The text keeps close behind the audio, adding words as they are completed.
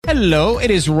Hello, it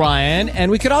is Ryan,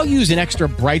 and we could all use an extra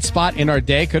bright spot in our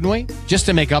day, couldn't we? Just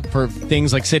to make up for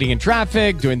things like sitting in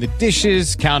traffic, doing the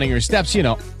dishes, counting your steps, you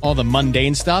know, all the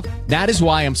mundane stuff. That is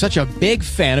why I'm such a big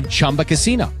fan of Chumba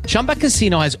Casino. Chumba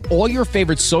Casino has all your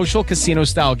favorite social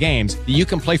casino-style games that you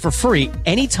can play for free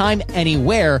anytime,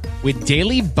 anywhere with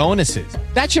daily bonuses.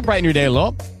 That should brighten your day a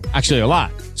little. Actually, a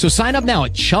lot. So sign up now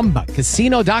at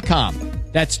ChumbaCasino.com.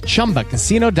 That's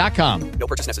ChumbaCasino.com. No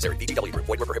purchase necessary. VGW Group.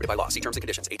 Void where prohibited by law. See terms and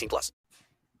conditions. 18+.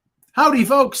 Howdy,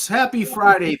 folks. Happy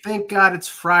Friday. Thank God it's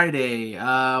Friday.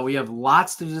 We have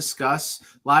lots to discuss.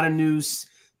 A lot of news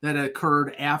that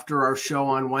occurred after our show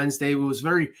on Wednesday. We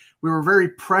were very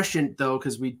prescient, though,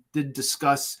 because we did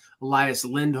discuss Elias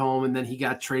Lindholm, and then he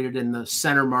got traded in the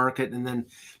center market, and then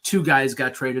two guys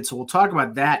got traded. So we'll talk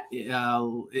about that in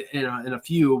a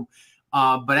few.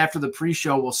 But after the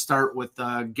pre-show, we'll start with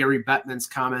Gary Bettman's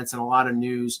comments and a lot of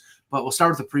news. But we'll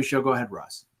start with the pre-show. Go ahead,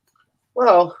 Russ.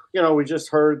 Well, we just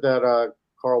heard that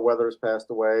Carl Weathers passed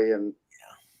away. And,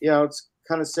 it's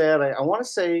kind of sad. I want to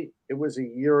say it was a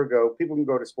year ago. People can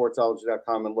go to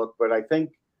sportsology.com and look. But I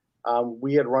think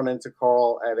we had run into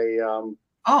Carl at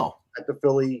at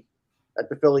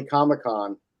the Philly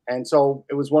Comic-Con. And so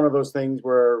it was one of those things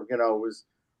where, it was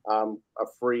a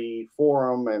free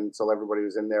forum, and so everybody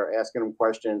was in there asking him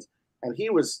questions, and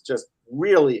he was just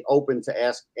really open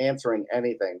to answering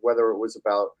anything, whether it was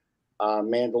about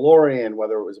Mandalorian,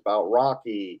 whether it was about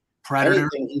Rocky, Predator,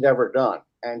 anything he'd ever done,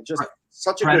 and just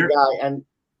such a good guy. And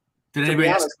did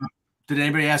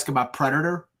anybody ask about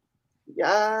Predator?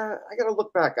 Yeah, I got to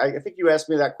look back. I think you asked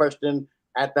me that question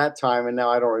at that time, and now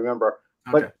I don't remember.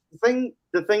 Okay. But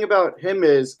the thing about him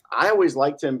is I always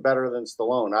liked him better than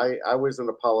Stallone. I was an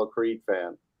Apollo Creed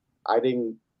fan. I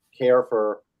didn't care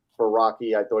for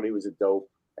Rocky. I thought he was a dope,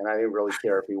 and I didn't really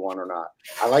care if he won or not.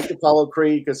 I liked Apollo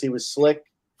Creed because he was slick.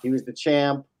 He was the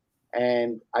champ,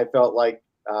 and I felt like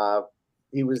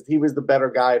he was the better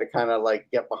guy to kind of like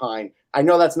get behind. I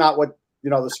know that's not what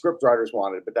the script writers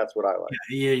wanted, but that's what I like.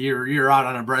 Yeah, you're out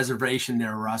on a reservation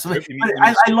there, Russ.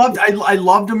 I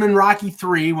loved him in Rocky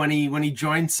 3 when he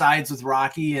joined sides with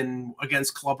Rocky and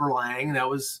against Clubber Lang. That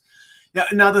was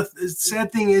Now the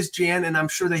sad thing is, Jan, and I'm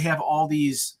sure they have all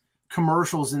these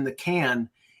commercials in the can,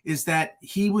 is that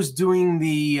he was doing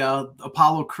the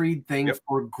Apollo Creed thing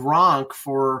for Gronk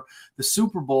for the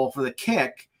Super Bowl for the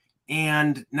kick,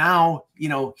 and now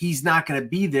he's not going to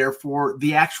be there for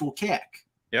the actual kick.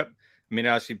 Yep. I mean,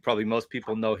 actually, probably most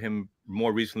people know him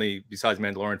more recently, besides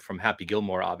Mandalorian, from Happy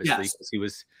Gilmore, obviously,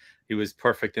 because he was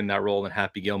perfect in that role in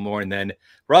Happy Gilmore. And then,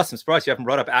 Russ, I'm surprised you haven't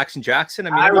brought up Action Jackson.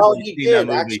 I know he did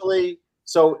actually.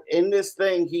 So in this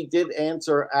thing, he did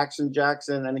answer Action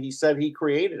Jackson, and he said he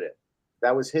created it.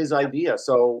 That was his idea.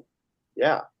 So,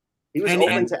 yeah, he was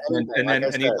open to anything.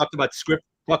 And he talked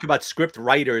about script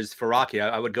writers for Rocky.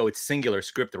 I would go with singular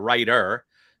script writer.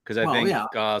 Because I think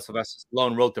Sylvester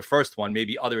Stallone wrote the first one.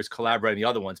 Maybe others collaborated on the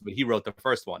other ones, but he wrote the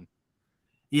first one.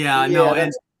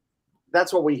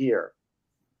 That's what we hear.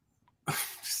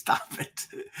 Stop it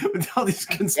with all these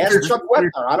conspiracy. Ask Chuck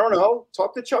Wepner. I don't know.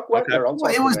 Talk to Chuck Wepner.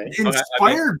 Okay. It was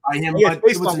inspired by him. Yeah, but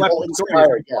based it was on Wepner's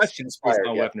questions.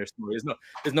 Wepner's story.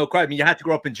 There's no crime. I mean, you had to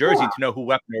grow up in Jersey to know who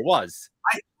Wepner was.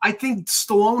 I think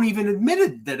Stallone even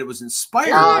admitted that it was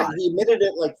inspired. He admitted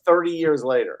it like 30 years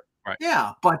later. Right.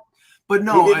 Yeah, but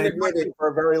no, he didn't admit it for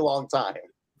a very long time.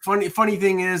 Funny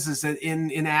thing is that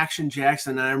in Action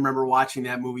Jackson, I remember watching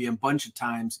that movie a bunch of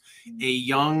times. A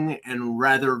young and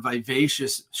rather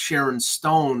vivacious Sharon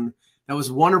Stone, that was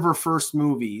one of her first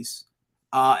movies,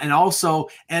 and also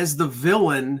as the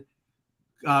villain,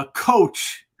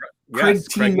 Coach Craig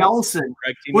T. Nelson,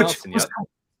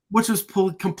 which was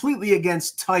completely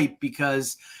against type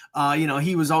because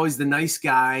he was always the nice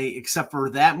guy except for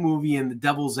that movie and The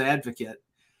Devil's Advocate.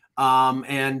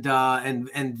 And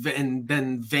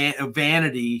then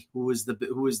Vanity, who was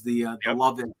the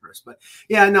love interest. But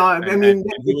I mean,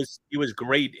 he was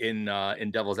great in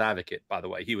Devil's Advocate. By the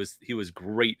way, he was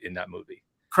great in that movie.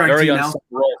 Very unsung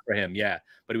role for him,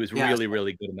 but he was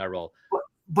really good in that role.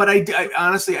 But I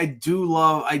honestly do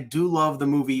love the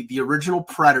movie, the original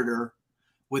Predator,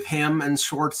 with him and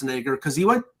Schwarzenegger, because he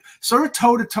went sort of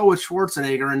toe to toe with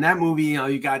Schwarzenegger in that movie.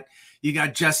 You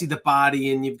got Jesse the Body,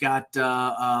 and you've got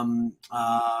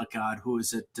who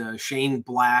is it? Shane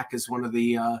Black is one of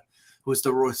the who was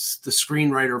the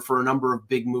screenwriter for a number of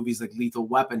big movies like Lethal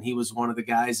Weapon. He was one of the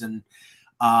guys, and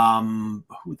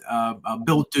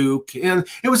Bill Duke, and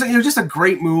it was just a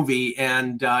great movie,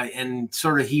 and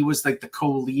sort of he was like the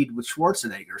co-lead with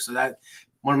Schwarzenegger. So that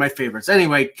one of my favorites.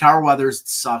 Anyway, Carl Weathers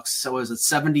sucks. So is it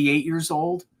 78 years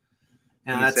old?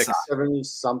 And that's 70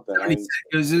 something.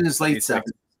 It was in his late 70s.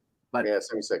 But yeah,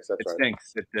 76. That's it right.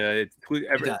 stinks. It's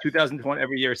 2020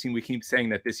 every year. We keep saying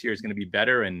that this year is going to be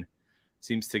better, and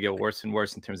seems to get worse and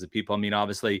worse in terms of people. I mean,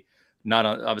 obviously,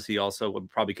 also we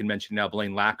probably can mention now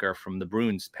Blaine Lacker from the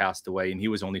Bruins passed away, and he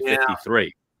was only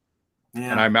 53.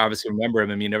 Yeah. And I obviously remember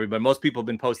him. I mean, most people have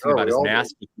been posting about his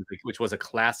mask, which was a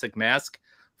classic mask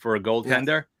for a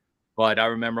goaltender. But I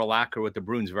remember Lacker with the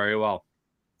Bruins very well.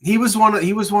 He was one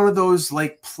of those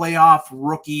like playoff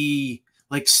rookie,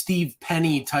 like Steve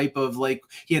Penny type of, like,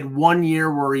 he had 1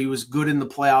 year where he was good in the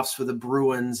playoffs for the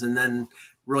Bruins and then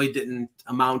really didn't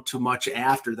amount to much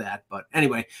after that. But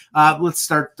anyway, let's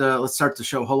start the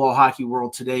show. Hello, Hockey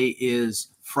World. Today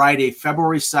is Friday,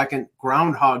 February 2nd,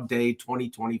 Groundhog Day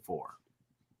 2024.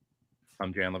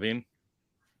 I'm Jan Levine.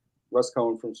 Russ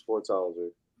Cohen from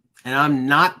Sportsology. And I'm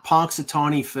not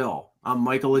Punxsutawney Phil. I'm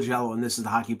Michael Agello, and this is the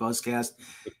HockeyBuzzCast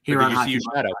here on Hockey.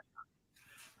 Shadow?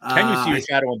 Can you see your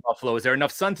shadow in Buffalo? Is there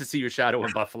enough sun to see your shadow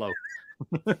in Buffalo?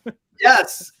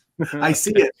 Yes, I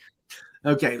see it.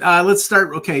 Okay, let's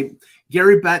start. Okay,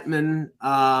 Gary Bettman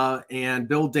and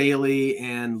Bill Daly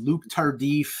and Luke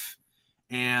Tardif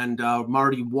and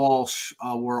Marty Walsh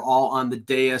were all on the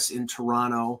dais in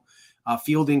Toronto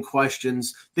fielding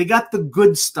questions. They got the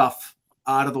good stuff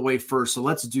out of the way first, so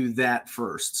let's do that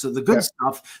first. So the good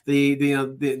stuff,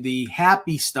 the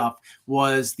happy stuff,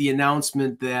 was the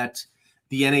announcement that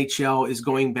the NHL is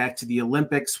going back to the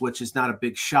Olympics, which is not a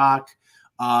big shock.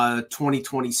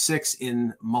 2026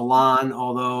 in Milan,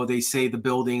 although they say the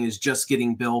building is just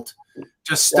getting built.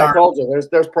 Just start. I told you,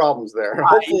 there's problems there.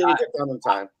 Hopefully we get done in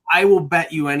time. I will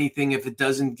bet you anything if it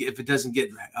doesn't get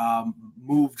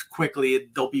moved quickly,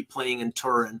 they'll be playing in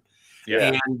Turin.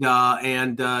 Yeah.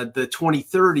 And the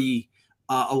 2030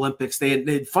 Olympics,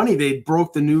 they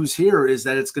broke the news here is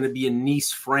that it's going to be in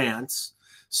Nice, France.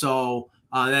 So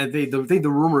I think the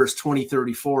rumor is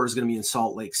 2034 is going to be in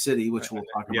Salt Lake City, which we'll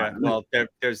talk about. Well,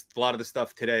 there's a lot of the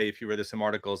stuff today. If you read some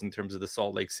articles in terms of the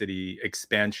Salt Lake City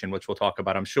expansion, which we'll talk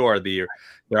about, I'm sure, their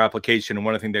application. And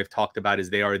one of the things they've talked about is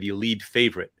they are the lead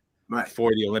favorite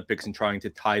for the Olympics and trying to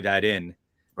tie that in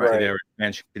to their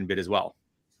expansion bid as well.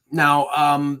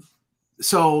 Now,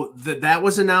 so that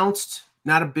was announced.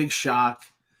 Not a big shock.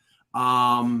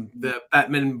 The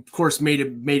Bettman, of course, made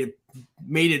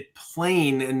it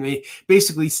plain, and they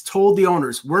basically told the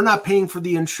owners, we're not paying for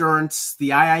the insurance, the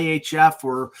IIHF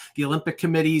or the Olympic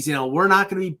committees, we're not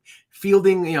going to be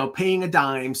fielding, paying a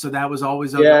dime. So that was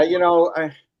always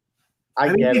I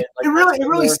get it. It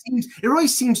really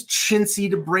seems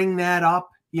chintzy to bring that up.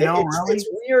 It's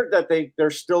weird that they're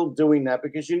still doing that,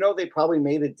 because they probably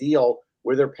made a deal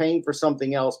where they're paying for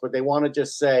something else, but they want to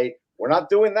just say, we're not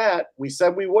doing that. We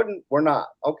said we wouldn't. We're not.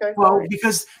 Okay. Well,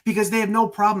 because they have no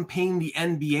problem paying the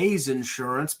NBA's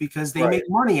insurance because they make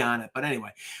money on it. But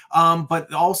anyway,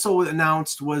 but also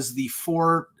announced was the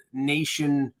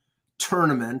four-nation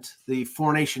tournament, the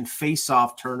four-nation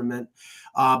face-off tournament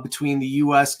between the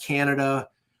U.S., Canada,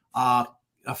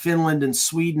 Finland, and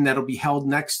Sweden that'll be held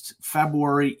next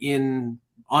February in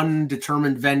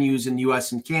undetermined venues in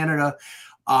U.S. and Canada.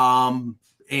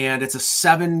 And it's a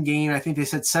 7-game, I think they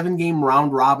said 7-game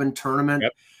round robin tournament.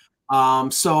 Yep.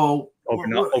 So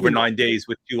over 9 days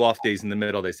with 2 off days in the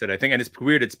middle, they said, I think. And it's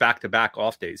weird. It's back-to-back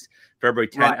off days, February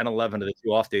 10 and 11 of the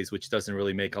 2 off days, which doesn't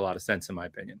really make a lot of sense in my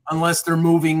opinion. Unless they're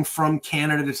moving from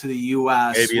Canada to the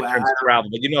U.S. Maybe in terms of travel,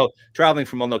 but traveling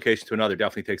from one location to another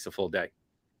definitely takes a full day.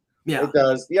 Yeah, it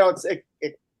does. The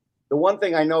one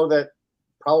thing I know that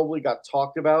probably got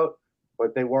talked about,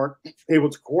 but they weren't able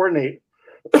to coordinate,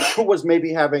 was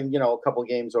maybe having a couple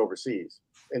games overseas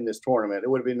in this tournament. It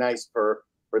would have been nice for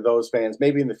those fans.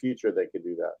 Maybe in the future they could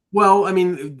do that. Well, I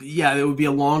mean, yeah, it would be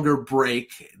a longer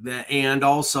break, and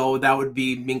also that would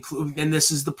be included. And this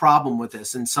is the problem with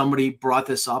this. And somebody brought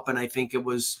this up, and I think it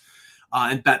was,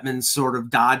 and Bettman sort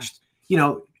of dodged.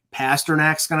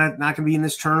 Pasternak's not going to be in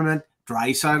this tournament.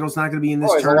 Dreisaitl's not going to be in this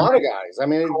tournament. A lot of guys. I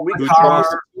mean,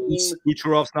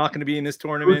 Kucherov's not going to be in this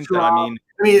tournament. I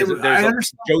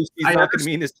understand. Josie's not going to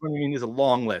be in this tournament. There's a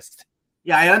long list.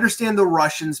 Yeah, I understand the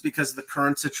Russians because of the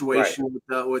current situation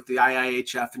with the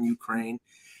IIHF in Ukraine.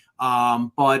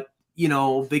 But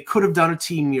they could have done a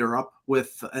Team Europe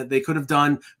they could have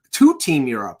done 2 Team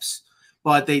Europes,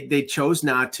 but they chose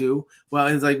not to. Well,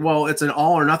 it's like, it's an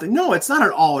all or nothing. No, it's not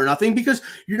an all or nothing, because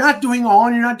you're not doing all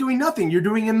and you're not doing nothing. You're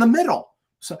doing in the middle.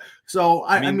 So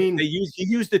I mean, you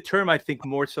use the term, I think,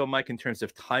 more so, Mike, in terms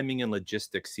of timing and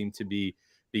logistics seem to be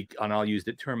and I'll use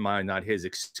the term mine, not his,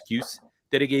 excuse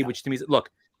that he gave, which to me is, look,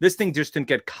 this thing just didn't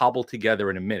get cobbled together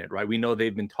in a minute, right? We know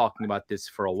they've been talking about this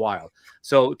for a while.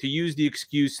 So to use the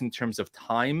excuse in terms of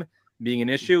time being an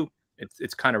issue,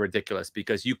 It's kind of ridiculous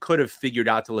because you could have figured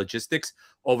out the logistics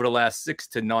over the last 6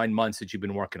 to 9 months that you've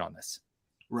been working on this.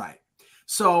 Right.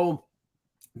 So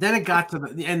then it got to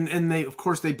the and they, of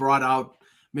course, they brought out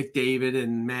McDavid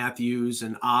and Matthews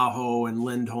and Aho and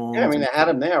Lindholm. Yeah, I mean, they had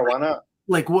him there. Why not?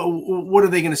 Like, what are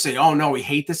they going to say? Oh, no, we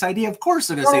hate this idea. Of course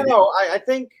they're going to say No, I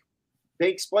think they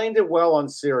explained it well on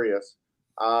Sirius.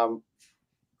 Connor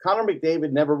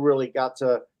McDavid never really got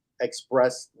to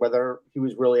express whether he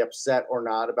was really upset or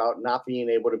not about not being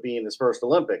able to be in his first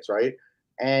Olympics, right?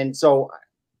 And so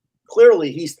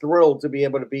clearly he's thrilled to be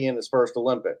able to be in his first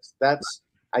Olympics.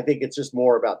 I think it's just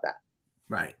more about that.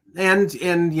 Right. And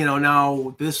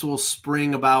now this will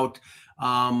spring about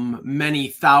many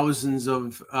thousands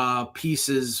of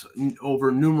pieces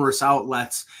over numerous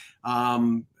outlets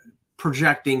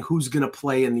projecting who's going to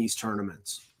play in these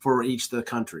tournaments for each of the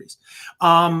countries,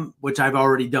 which I've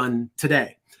already done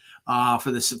today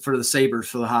for the Sabres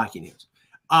for the Hockey News.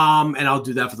 And I'll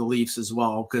do that for the Leafs as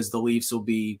well, because the Leafs will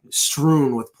be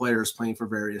strewn with players playing for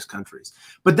various countries.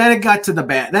 But then it got to the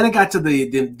bad. Then it got to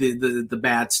the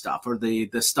bad stuff, or the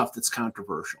stuff that's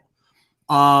controversial.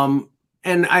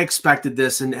 And I expected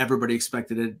this, and everybody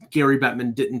expected it. Gary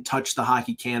Bettman didn't touch the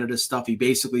Hockey Canada stuff. He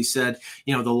basically said,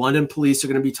 the London police are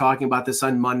going to be talking about this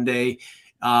on Monday.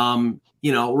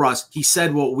 Russ, he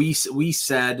said what we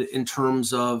said in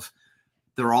terms of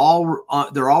they're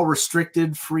all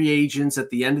restricted free agents at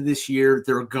the end of this year.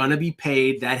 They're going to be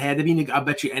paid. That had to be. I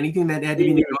bet you anything that had to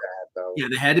be.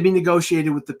 They had to be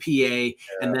negotiated with the PA, yeah.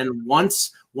 And then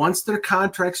once their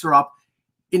contracts are up.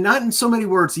 And not in so many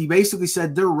words, he basically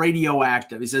said they're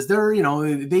radioactive. He says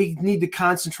they need to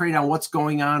concentrate on what's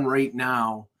going on right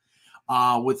now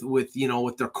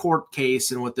with their court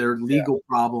case and with their legal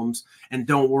problems, and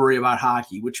don't worry about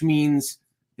hockey, which means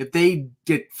if they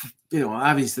get,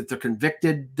 obviously that they're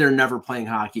convicted, they're never playing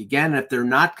hockey again. If they're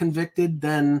not convicted,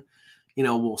 then,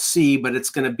 we'll see, but it's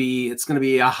going to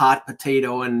be a hot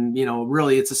potato, and,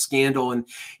 really it's a scandal. And,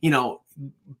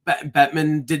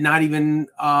 Bettman did not even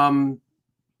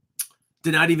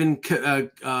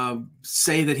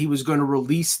say that he was going to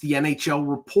release the NHL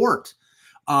report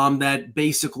that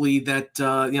basically they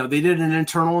did an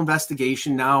internal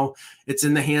investigation. Now it's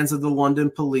in the hands of the London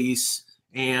police,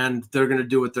 and they're going to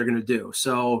do what they're going to do.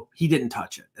 So he didn't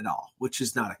touch it at all, which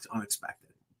is not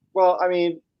unexpected. Well, I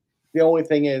mean, the only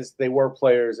thing is they were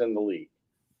players in the league.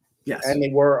 Yes. And they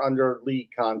were under league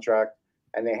contract,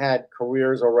 and they had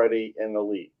careers already in the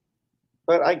league.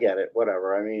 But I get it,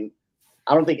 whatever. I mean,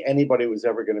 I don't think anybody was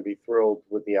ever going to be thrilled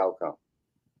with the outcome.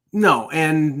 No,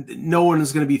 and no one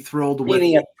is going to be thrilled with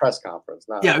meeting at the press conference.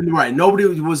 Right. Nobody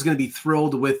was going to be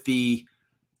thrilled with the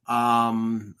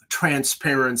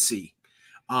transparency.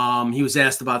 He was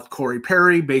asked about Corey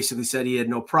Perry, basically said he had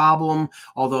no problem,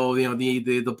 although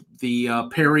the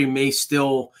Perry may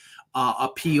still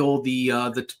appeal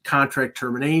the contract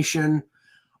termination.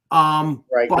 Right,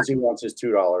 because he wants his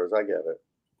 $2. I get it.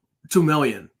 $2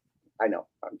 million. I know.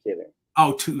 I'm kidding.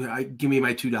 Oh, give me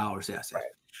my $2. Yes. Right.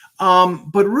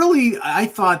 But really, I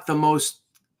thought the most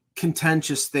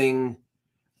contentious thing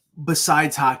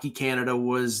besides Hockey Canada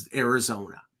was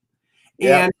Arizona.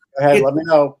 Yeah. And go ahead, let me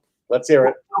know. Let's hear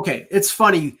it. Okay. It's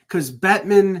funny because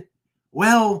Bettman,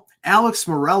 Alex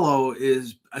Morello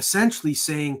is essentially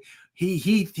saying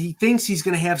he thinks he's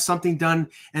going to have something done,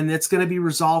 and that's going to be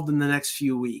resolved in the next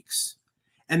few weeks.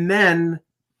 And then,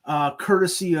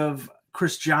 courtesy of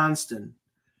Chris Johnston,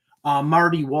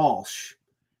 Marty Walsh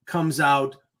comes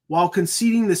out, while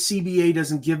conceding the CBA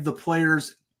doesn't give the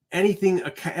players anything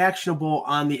actionable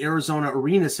on the Arizona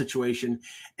arena situation,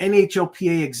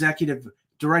 NHLPA Executive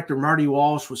Director Marty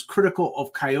Walsh was critical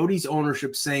of Coyotes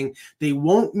ownership, saying they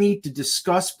won't meet to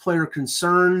discuss player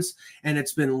concerns, and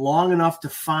it's been long enough to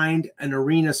find an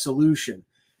arena solution.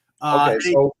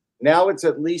 So now it's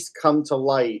at least come to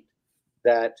light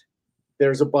that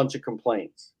there's a bunch of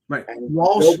complaints. Right. And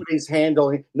nobody's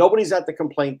at the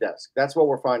complaint desk. That's what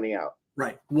we're finding out.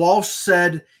 Right. Walsh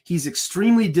said he's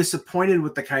extremely disappointed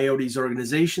with the Coyotes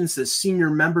organization, says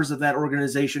senior members of that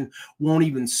organization won't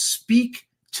even speak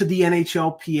to the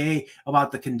NHLPA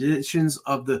about the conditions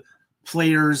of the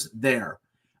players there.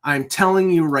 I'm telling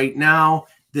you right now,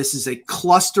 this is a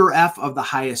cluster F of the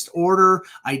highest order.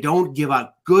 I don't give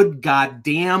a good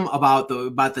goddamn about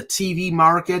the TV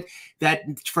market. That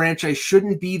franchise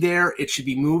shouldn't be there. It should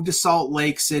be moved to Salt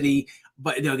Lake City.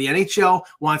 But the NHL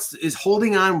is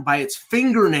holding on by its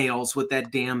fingernails with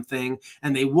that damn thing,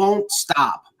 and they won't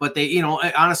stop. But they,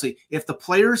 honestly, if the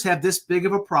players have this big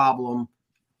of a problem,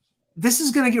 this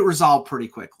is going to get resolved pretty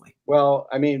quickly. Well,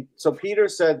 I mean, so Peter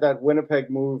said that Winnipeg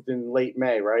moved in late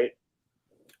May, right?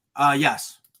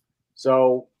 Yes.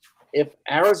 So if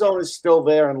Arizona is still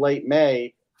there in late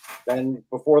May, then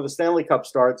before the Stanley Cup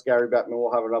starts, Gary Bettman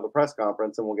will have another press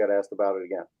conference and we'll get asked about it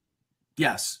again.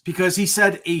 Yes, because he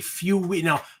said a few weeks.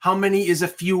 Now, how many is a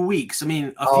few weeks? I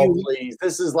mean, please.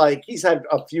 This is like he's had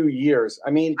a few years.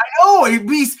 I mean, I know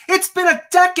it's been a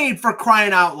decade, for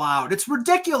crying out loud. It's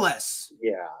ridiculous.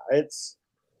 Yeah,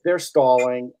 they're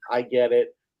stalling. I get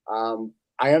it.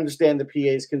 I understand the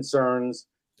PA's concerns.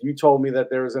 You told me that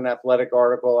there was an Athletic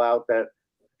article out that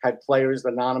had players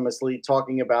anonymously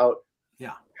talking about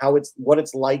what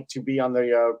it's like to be on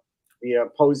the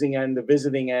opposing end, the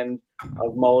visiting end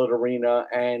of Mullet Arena,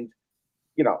 and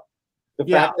the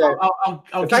fact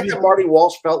that Marty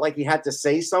Walsh felt like he had to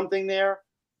say something there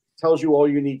tells you all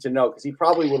you need to know, because he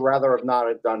probably would rather have not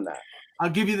have done that. I'll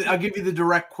give you the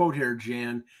direct quote here,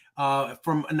 Jan,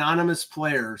 from anonymous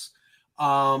players.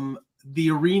 The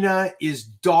arena is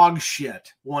dog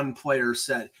shit, one player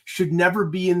said. Should never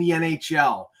be in the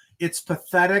NHL. It's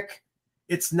pathetic.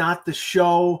 It's not the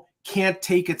show. Can't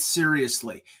take it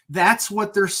seriously. That's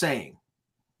what they're saying.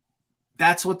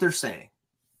 That's what they're saying.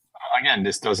 Again,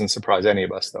 this doesn't surprise any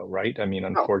of us, though, right? I mean,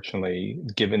 unfortunately,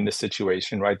 given the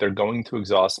situation, right, they're going to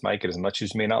exhaust, Mike, as much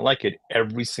as you may not like it,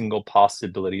 every single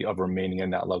possibility of remaining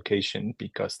in that location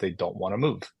because they don't want to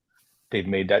move. They've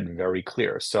made that very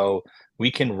clear. So we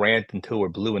can rant until we're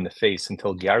blue in the face.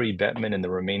 Until Gary Bettman and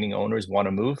the remaining owners want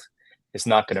to move, it's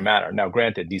not going to matter. Now,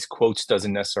 granted, these quotes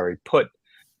doesn't necessarily put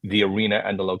the arena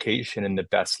and the location in the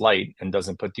best light, and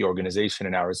doesn't put the organization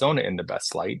in Arizona in the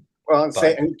best light. Well,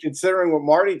 and considering what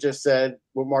Marty just said,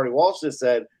 what Marty Walsh just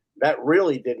said, that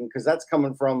really didn't, because that's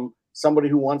coming from somebody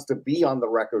who wants to be on the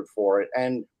record for it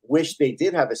and wish they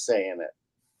did have a say in it.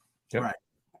 Yep. Right.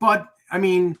 But, I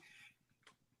mean,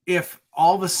 if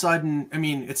all of a sudden, I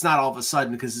mean, it's not all of a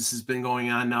sudden because this has been going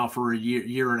on now for a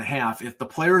year and a half. If the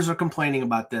players are complaining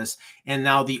about this and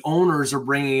now the owners are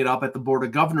bringing it up at the Board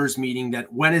of Governors meeting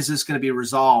that when is this going to be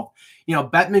resolved?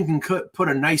 Bettman can put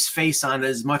a nice face on it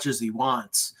as much as he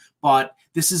wants, but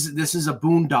this is a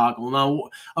boondoggle. Now,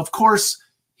 of course,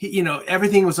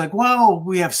 everything was like, well,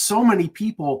 we have so many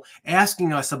people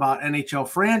asking us about NHL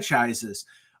franchises.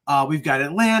 We've got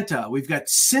Atlanta. We've got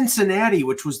Cincinnati,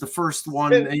 which was the first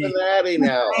one. Cincinnati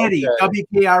now. Okay.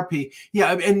 WKRP.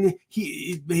 Yeah, and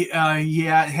he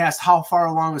asked how far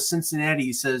along with Cincinnati.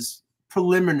 He says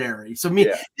preliminary. So they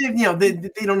don't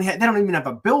even have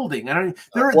a building.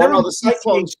 The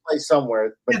Cyclones play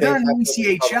somewhere. But they're in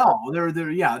the ECHL.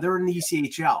 They're in the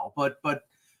ECHL.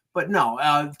 But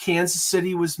no, Kansas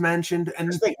City was mentioned,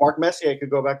 and I think Mark Messier could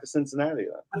go back to Cincinnati.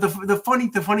 The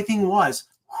funny thing was,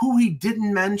 who he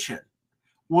didn't mention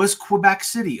was Quebec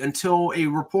City until a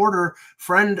reporter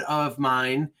friend of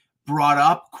mine brought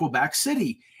up Quebec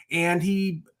City, and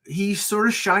he sort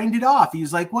of shined it off. He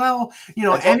was like, well,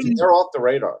 they're off the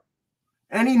radar.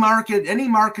 Any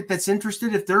market that's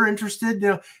interested, if they're interested,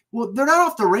 well, they're not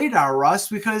off the radar, Russ,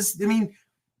 because I mean,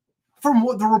 from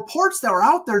what the reports that were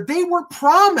out there, they were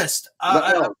promised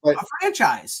a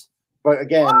franchise. But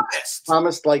again,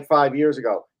 promised like 5 years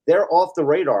ago. They're off the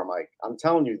radar, Mike. I'm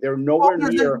telling you, they're nowhere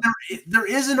near. There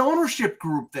is an ownership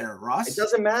group there, Russ. It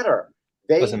doesn't matter.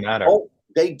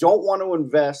 They don't want to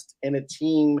invest in a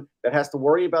team that has to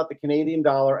worry about the Canadian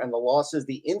dollar and the losses,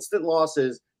 the instant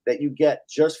losses that you get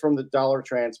just from the dollar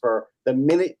transfer the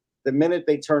minute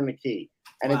they turn the key.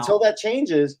 And until that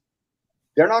changes,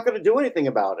 they're not going to do anything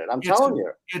about it. I'm telling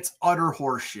you. It's utter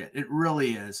horseshit. It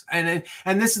really is. And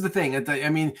this is the thing. I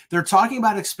mean, they're talking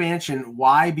about expansion.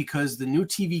 Why? Because the new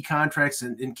TV contracts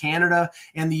in Canada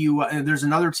and the U.S., and there's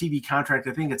another TV contract,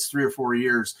 I think it's 3 or 4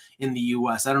 years in the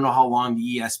U.S. I don't know how long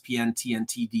the ESPN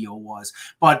TNT deal was.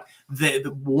 But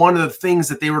one of the things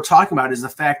that they were talking about is the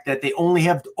fact that they only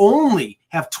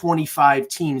have 25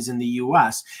 teams in the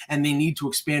U.S., and they need to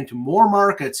expand to more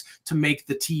markets to make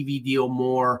the TV deal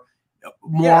more.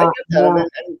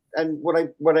 And what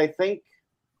I think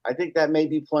that may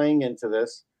be playing into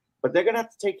this, but they're going to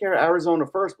have to take care of Arizona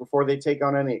first before they take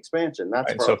on any expansion.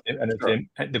 That's right.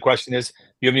 The question is,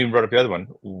 you haven't even brought up the other one.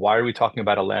 Why are we talking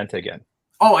about Atlanta again?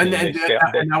 Oh, they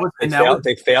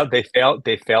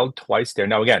failed twice there.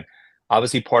 Now again,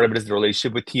 obviously part of it is the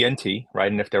relationship with TNT,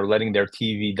 right? And if they're letting their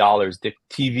TV dollars, the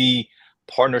TV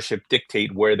partnership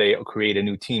dictate where they create a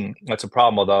new team, that's a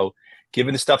problem. Although,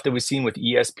 given the stuff that we've seen with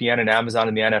ESPN and Amazon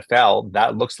and the NFL,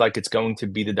 that looks like it's going to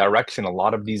be the direction a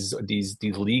lot of these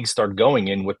leagues start going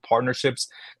in, with partnerships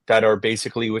that are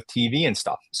basically with TV and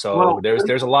stuff. So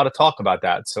there's a lot of talk about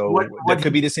that. So that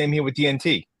could be the same here with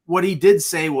TNT. what he did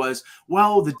say was,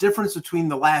 well, the difference between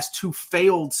the last two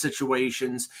failed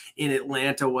situations in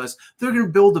Atlanta was they're going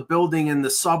to build a building in the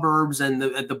suburbs, and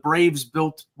the Braves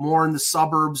built more in the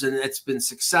suburbs, and it's been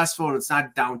successful, and it's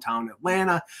not downtown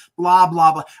Atlanta, blah,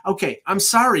 blah, blah. Okay, I'm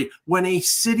sorry. When a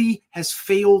city has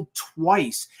failed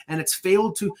twice, and it's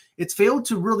failed to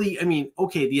really, I mean,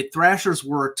 okay, the Thrashers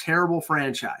were a terrible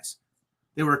franchise.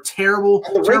 They were terrible.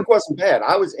 And the rink wasn't bad.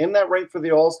 I was in that rink for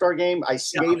the All-Star game. I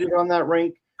skated on that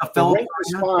rink. The rink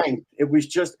was fine. It was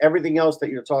just everything else that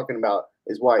you're talking about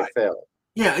is why it failed.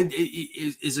 Yeah,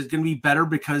 is it going to be better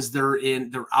because they're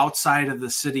outside of the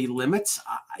city limits?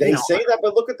 They say that,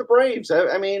 but look at the Braves.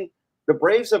 I mean, the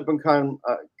Braves have become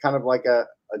kind of like a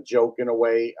joke in a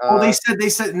way. Well, they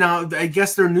said now. I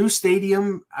guess their new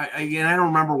stadium. I don't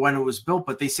remember when it was built,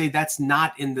 but they say that's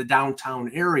not in the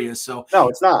downtown area. So no,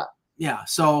 it's not. Yeah,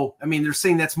 so I mean, they're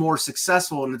saying that's more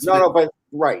successful, and but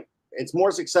right, it's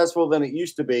more successful than it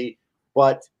used to be.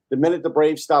 But the minute the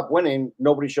Braves stop winning,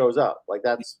 nobody shows up. Like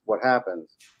that's what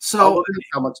happens. So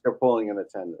how much they're pulling in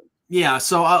attendance. Yeah.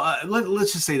 So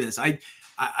let's just say this: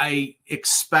 I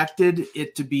expected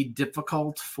it to be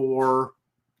difficult for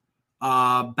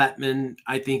Bettman.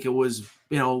 I think it was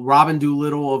Robin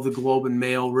Doolittle of the Globe and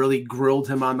Mail really grilled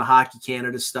him on the Hockey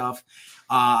Canada stuff.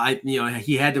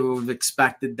 He had to have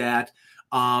expected that.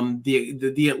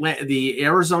 The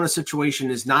Arizona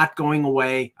situation is not going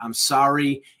away. I'm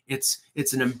sorry. It's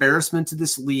an embarrassment to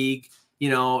this league.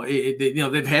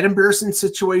 They've had embarrassing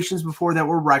situations before that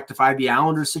were rectified. The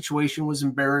Islanders situation was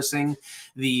embarrassing.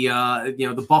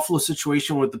 The Buffalo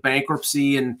situation with the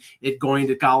bankruptcy and it going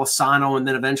to Golisano and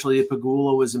then eventually to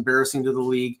Pagula was embarrassing to the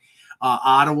league.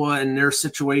 Ottawa and their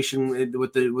situation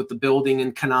with the building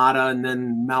in Canada and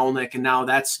then Melnick, and now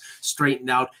that's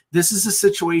straightened out. This is a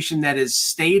situation that has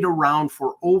stayed around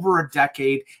for over a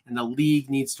decade, and the league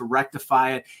needs to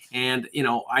rectify it. And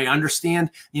I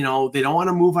understand they don't want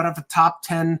to move out of the top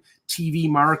 10 TV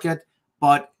market,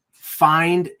 but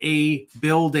find a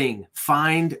building,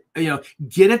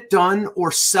 get it done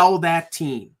or sell that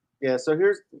team. Yeah. So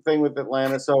here's the thing with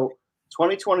Atlanta. So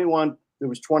 2021, there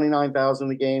was 29,000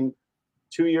 a game.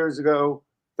 2 years ago,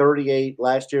 38.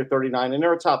 Last year, 39. And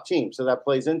they're a top team, so that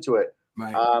plays into it.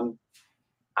 Right.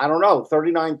 I don't know,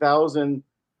 39,000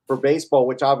 for baseball,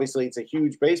 which obviously it's a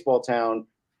huge baseball town.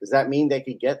 Does that mean they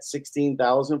could get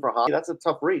 16,000 for hockey? That's a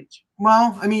tough reach.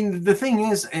 Well, I mean, the thing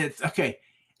is, it's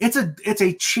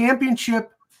a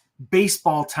championship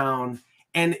baseball town,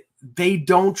 and they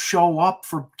don't show up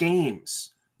for games.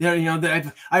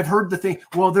 I've heard the thing.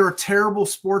 Well, they're a terrible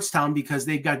sports town because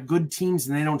they've got good teams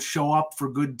and they don't show up for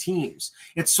good teams.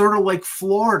 It's sort of like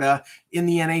Florida in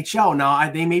the NHL.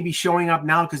 Now they may be showing up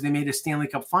now because they made a Stanley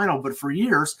Cup final, but for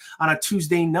years on a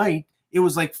Tuesday night, it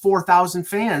was like 4,000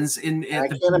 fans. I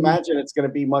can't imagine it's going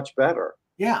to be much better.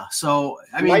 Yeah. So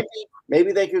I mean,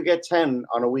 maybe they could get 10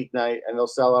 on a weeknight and they'll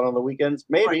sell out on the weekends.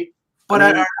 Maybe. Right. But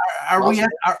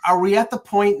are we at the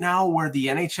point now where the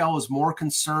NHL is more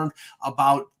concerned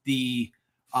about the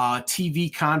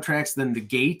TV contracts than the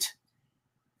gate?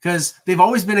 Because they've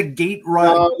always been a gate run.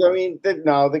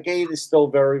 The gate is still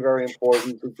very, very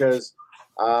important because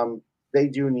they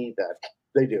do need that.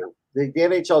 They do. The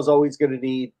NHL is always going to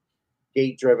need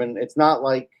gate driven. It's not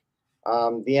like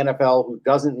the NFL who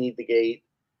doesn't need the gate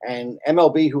and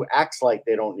MLB who acts like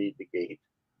they don't need the gate.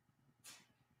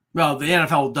 Well, the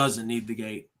NFL doesn't need the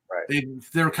gate. Right.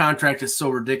 Their contract is so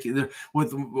ridiculous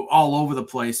with all over the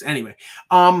place. Anyway,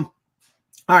 all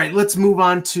right, let's move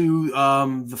on to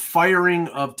the firing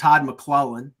of Todd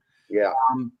McClellan. Yeah.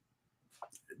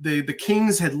 The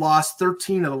Kings had lost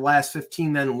 13 of the last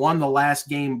 15, then won the last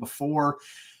game before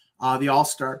the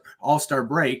All-Star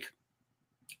break.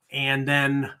 And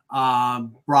then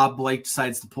Rob Blake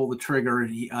decides to pull the trigger.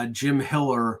 Jim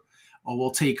Hiller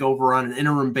will take over on an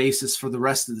interim basis for the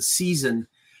rest of the season.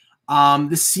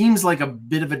 This seems like a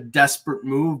bit of a desperate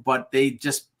move, but they've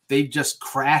just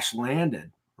crash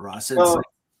landed, Russ.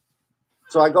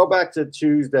 So I go back to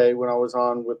Tuesday when I was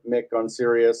on with Mick on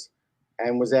Sirius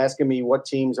and was asking me what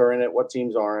teams are in it, what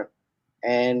teams aren't.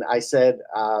 And I said,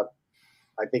 I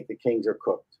think the Kings are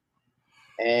cooked.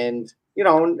 And,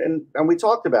 and we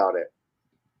talked about it.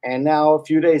 And now a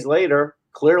few days later,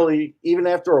 clearly, even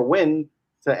after a win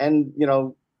to end,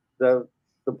 the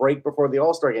break before the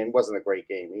All-Star game wasn't a great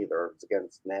game either. It was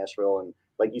against Nashville. And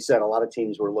like you said, a lot of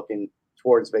teams were looking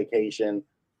towards vacation.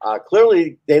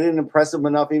 Clearly, they didn't impress them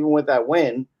enough even with that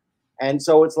win. And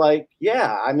so it's like,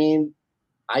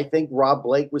 I think Rob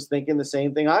Blake was thinking the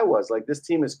same thing I was. Like, this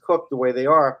team is cooked the way they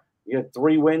are. You had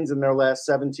 3 wins in their last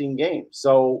 17 games.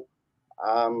 So,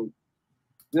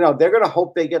 they're going to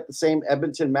hope they get the same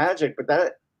Edmonton magic. But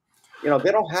that,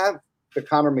 they don't have the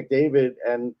Connor McDavid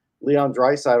and Leon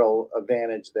Draisaitl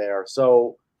advantage there.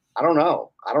 So I don't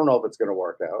know. I don't know if it's going to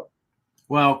work out.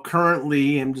 Well,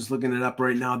 currently, I'm just looking it up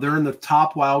right now. They're in the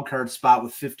top wild card spot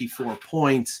with 56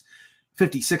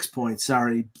 points.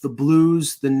 Sorry. The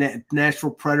Blues, the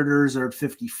Nashville Predators are at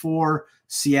 54.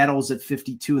 Seattle's at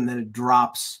 52, and then it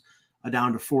drops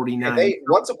down to 49.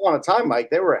 Once upon a time, Mike,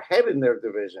 they were ahead in their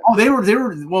division. Oh, they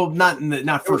were well,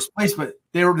 not first place, but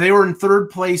they were in third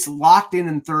place, locked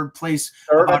in third place.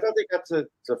 Third, I thought they got to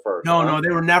first. No, they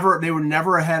were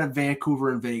never ahead of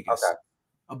Vancouver and Vegas. Okay.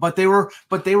 But they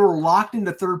were locked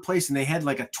into third place, and they had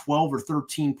like a 12 or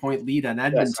 13 point lead on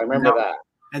Edmonton. Yes, I remember that.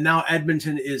 And now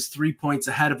Edmonton is 3 points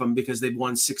ahead of them because they've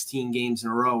won 16 games in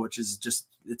a row, which is just,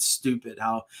 it's stupid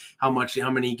how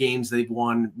many games they've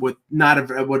won with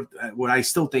what I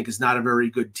still think is not a very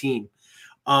good team.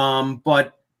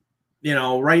 But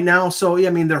right now, so yeah,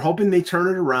 I mean, they're hoping they turn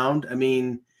it around. I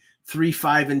mean,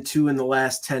 3-5-2 in the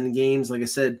last 10 games. Like I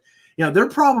said, their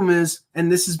problem is, and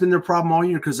this has been their problem all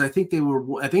year, because I think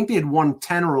they had won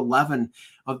 10 or 11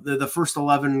 of the first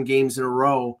 11 games in a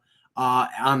row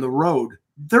on the road.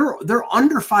 They're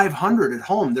under 500 at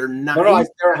home. They're not. No, they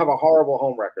have a horrible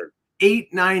home record.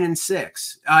 8, 9, and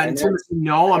 6. And Timothy,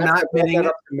 no, I'm not admitting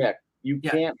it. You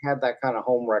can't have that kind of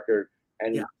home record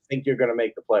and think you're going to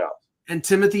make the playoffs. And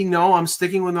Timothy, no, I'm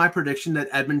sticking with my prediction that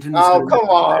Edmonton. Oh, come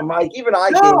on, Mike. Even I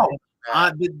can't.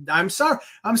 I'm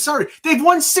sorry. They've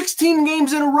won 16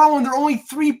 games in a row, and they're only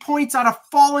 3 points out of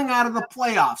falling out of the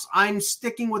playoffs. I'm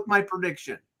sticking with my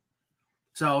prediction.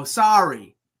 So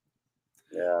sorry.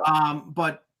 Yeah.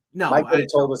 But no. Mike could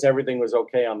have told us everything was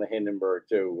okay on the Hindenburg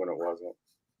too when it wasn't.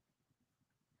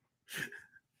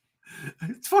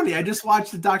 It's funny. I just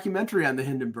watched the documentary on the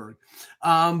Hindenburg.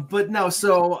 But no.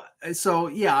 So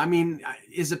yeah. I mean,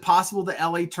 is it possible that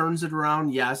LA turns it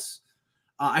around? Yes.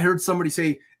 I heard somebody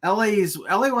say LA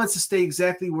wants to stay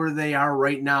exactly where they are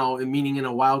right now, and meaning in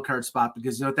a wild card spot,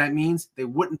 because you know what that means? They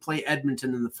wouldn't play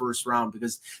Edmonton in the first round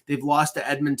because they've lost to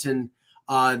Edmonton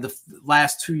the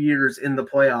last 2 years in the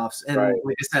playoffs. And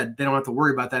like I said, they don't have to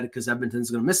worry about that because Edmonton's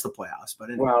going to miss the playoffs. But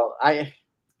anyway. Well,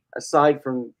 aside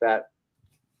from that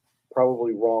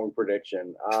probably wrong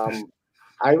prediction,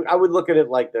 I would look at it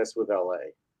like this with LA.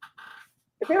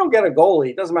 If they don't get a goalie,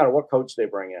 it doesn't matter what coach they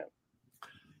bring in.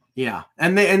 Yeah.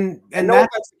 And no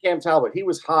offense to Cam Talbot. He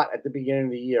was hot at the beginning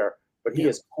of the year, but he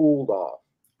has cooled off.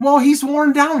 Well, he's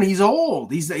worn down. He's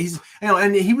old. He's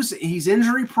and he's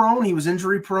injury prone. He was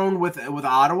injury prone with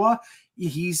Ottawa.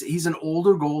 He's an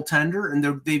older goaltender,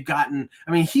 and they've gotten.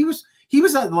 I mean, he was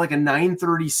at like a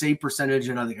 .930 save percentage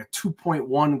and I think a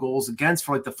 2.1 goals against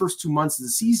for like the first 2 months of the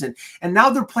season, and now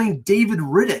they're playing David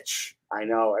Rittich. I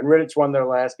know, and Rittich won their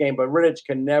last game, but Rittich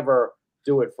can never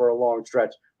do it for a long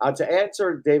stretch. To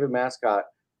answer David Mascott.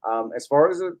 As far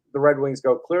as the Red Wings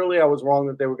go, clearly I was wrong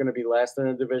that they were going to be last in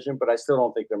the division, but I still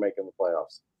don't think they're making the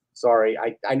playoffs. Sorry.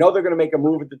 I know they're going to make a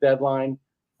move at the deadline.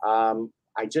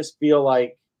 I just feel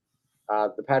like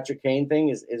the Patrick Kane thing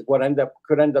is what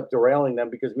could end up derailing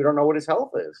them because we don't know what his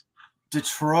health is.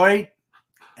 Detroit,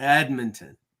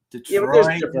 Edmonton. Detroit. Yeah, but there's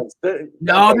a difference.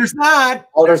 No, there's not.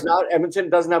 Oh, there's not? Edmonton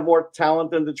doesn't have more talent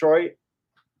than Detroit?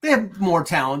 They have more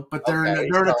talent, but they're in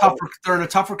a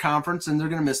tougher conference, and they're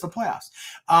going to miss the playoffs.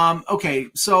 Okay,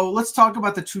 so let's talk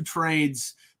about the two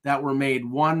trades that were made.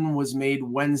 One was made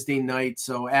Wednesday night.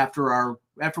 So after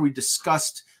we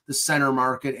discussed the center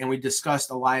market and we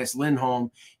discussed Elias Lindholm,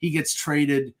 he gets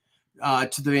traded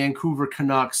to the Vancouver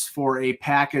Canucks for a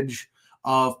package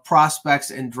of prospects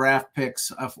and draft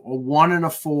picks of a 1 and a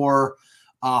 4.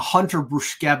 Hunter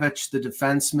Brushkevich, the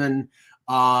defenseman.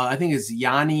 I think it's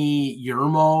Yanni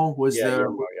Yermo was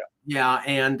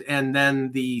and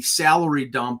then the salary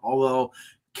dump, although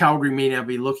Calgary may not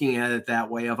be looking at it that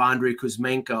way, of Andrei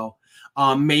Kuzmenko.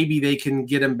 Maybe they can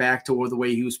get him back to the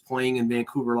way he was playing in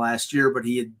Vancouver last year, but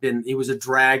he was a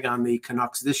drag on the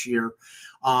Canucks this year.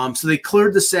 So they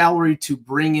cleared the salary to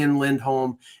bring in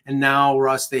Lindholm, and now,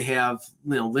 Russ, they have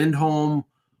Lindholm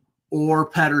or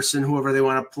Pettersson, whoever they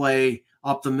want to play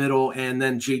up the middle, and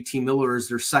then JT Miller is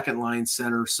their second line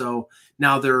center. So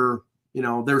now they're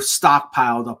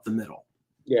stockpiled up the middle.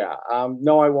 Yeah.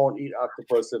 No, I won't eat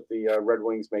octopus if the Red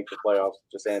Wings make the playoffs.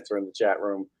 Just answer in the chat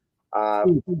room.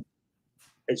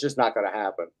 It's just not going to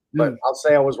happen. But I'll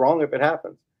say I was wrong if it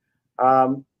happens.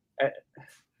 What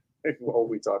are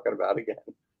we talking about again?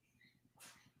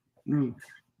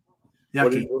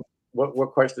 Yucky.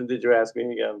 What question did you ask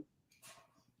me again?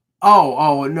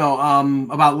 Oh no.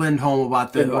 About Lindholm,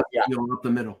 about the up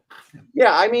the middle.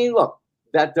 Yeah, I mean, look,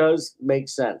 that does make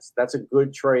sense. That's a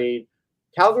good trade.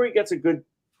 Calgary gets a good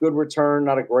return,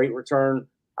 not a great return.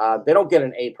 They don't get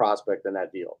an A prospect in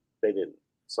that deal. They didn't.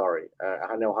 Sorry.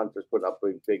 I know Hunter's putting up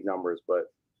big numbers,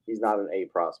 but he's not an A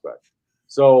prospect.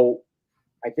 So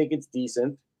I think it's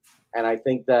decent, and I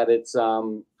think that it's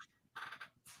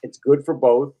good for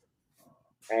both.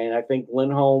 And I think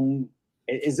Lindholm,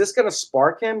 is this going to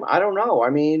spark him? I don't know. I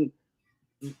mean,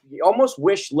 you almost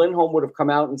wish Lindholm would have come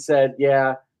out and said,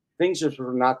 yeah, things just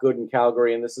were not good in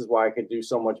Calgary, and this is why I could do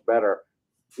so much better.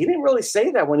 He didn't really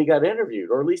say that when he got interviewed,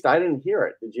 or at least I didn't hear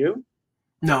it. Did you?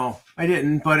 No, I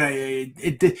didn't. But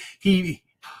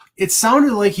it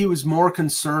sounded like he was more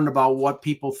concerned about what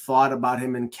people thought about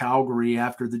him in Calgary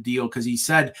after the deal, because he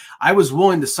said, I was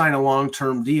willing to sign a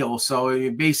long-term deal.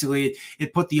 So basically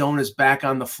it put the onus back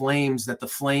on the Flames, that the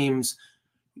Flames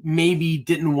maybe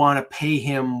didn't want to pay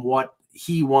him what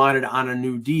he wanted on a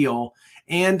new deal.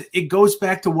 And it goes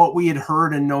back to what we had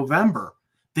heard in November.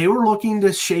 They were looking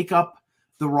to shake up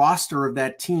the roster of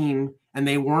that team, and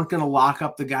they weren't going to lock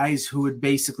up the guys who had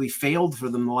basically failed for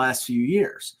them the last few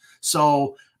years.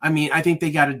 So, I mean, I think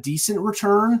they got a decent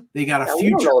return. They got a future.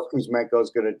 We don't know what Kuzmenko's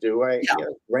going to do.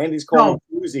 Randy's calling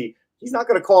him Kuzi. He's not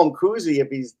going to call him Kuzi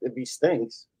if he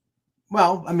stinks.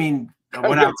 Well, I mean, I'm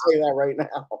going to tell you that right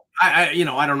now.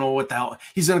 I don't know what the hell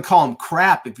he's going to call him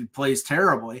crap if he plays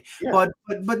terribly. Yeah.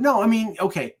 But no, I mean,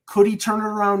 okay, could he turn it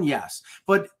around? Yes,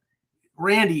 but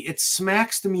Randy, it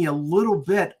smacks to me a little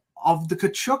bit of the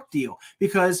Tkachuk deal,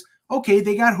 because okay,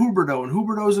 they got Huberdeau, and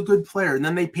Huberdeau's a good player, and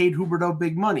then they paid Huberdeau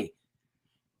big money.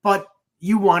 But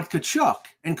you want Tkachuk,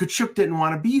 and Tkachuk didn't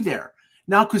want to be there.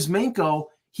 Now Kuzmenko,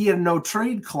 he had a no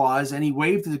trade clause, and he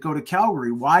waived to go to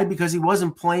Calgary. Why? Because he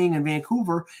wasn't playing in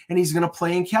Vancouver, and he's going to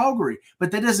play in Calgary.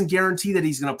 But that doesn't guarantee that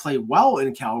he's going to play well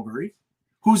in Calgary.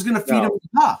 Who's going to feed him the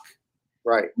puck?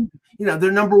 Right. You know,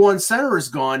 their number one center is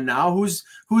gone now. Who's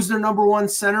their number one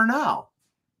center now?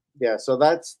 Yeah, so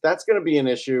that's going to be an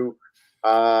issue.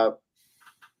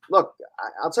 Look,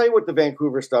 I'll tell you what the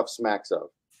Vancouver stuff smacks of.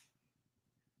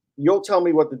 You'll tell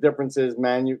me what the difference is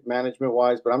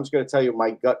management-wise, but I'm just going to tell you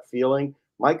my gut feeling.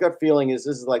 My gut feeling is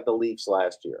this is like the Leafs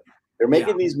last year. They're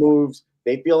making these moves.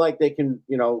 They feel like they can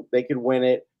win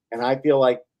it, and I feel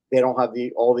like they don't have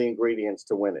all the ingredients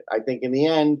to win it. I think in the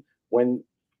end, when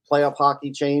playoff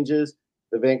hockey changes,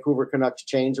 the Vancouver Canucks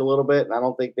change a little bit, and I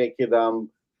don't think they could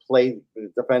play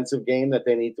the defensive game that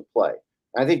they need to play.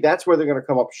 I think that's where they're going to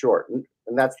come up short, and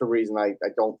that's the reason I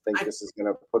don't think this is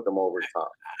going to put them over the top.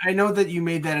 I know that you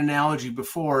made that analogy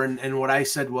before, and what I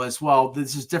said was, well,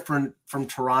 this is different from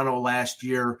Toronto last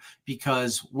year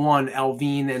because, one,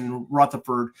 Alvin and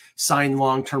Rutherford signed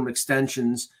long-term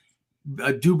extensions.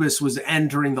 Dubas was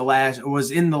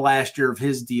in the last year of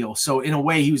his deal, so in a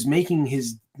way, he was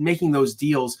making those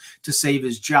deals to save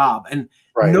his job, and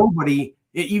nobody.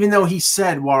 Even though he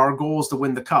said, well, our goal is to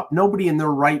win the cup, nobody in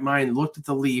their right mind looked at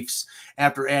the Leafs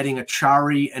after adding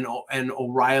Achari and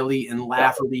O'Reilly and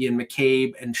Lafferty and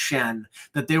McCabe and Shen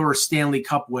that they were a Stanley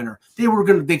Cup winner.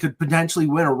 They could potentially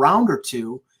win a round or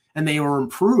two, and they were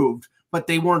improved, but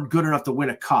they weren't good enough to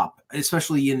win a cup,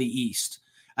 especially in the East.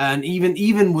 And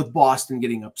even with Boston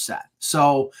getting upset.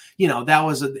 So, that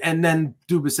was and then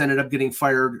Dubas ended up getting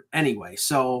fired anyway.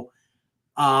 So,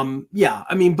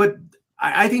 but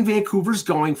I think Vancouver's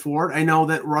going for it. I know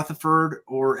that Rutherford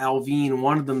or Alvin,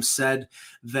 one of them said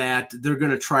that they're going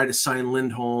to try to sign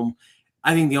Lindholm.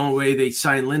 I think the only way they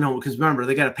sign Lindholm, because remember,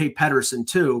 they got to pay Pettersson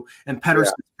too, and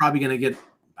Pettersson's probably going to get,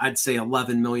 I'd say,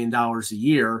 $11 million a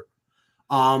year.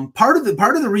 Part of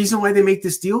the reason why they make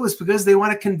this deal is because they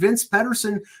want to convince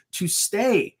Pettersson to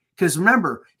stay. Because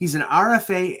remember, he's an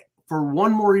RFA for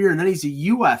one more year, and then he's a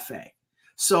UFA.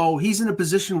 So he's in a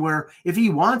position where if he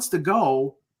wants to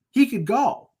go, he could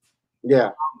go. Yeah.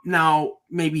 Now,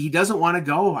 maybe he doesn't want to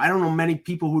go. I don't know many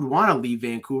people who'd want to leave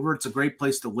Vancouver. It's a great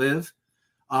place to live.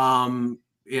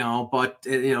 But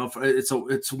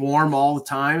it's warm all the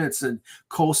time. It's a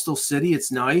coastal city.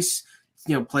 It's nice.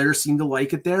 Players seem to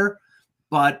like it there.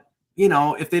 But,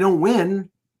 if they don't win,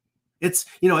 it's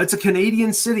a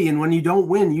Canadian city. And when you don't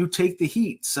win, you take the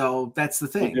heat. So that's the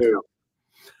thing.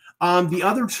 The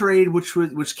other trade,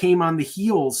 which came on the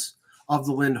heels of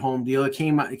the Lindholm deal, it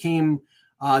came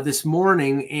this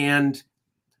morning, and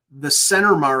the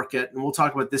center market, and we'll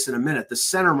talk about this in a minute, the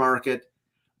center market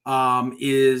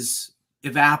is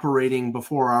evaporating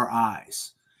before our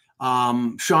eyes.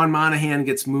 Sean Monahan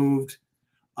gets moved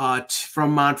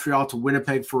from Montreal to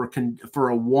Winnipeg for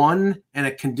a 1 and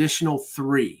a conditional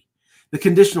 3. The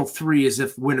conditional 3 is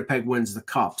if Winnipeg wins the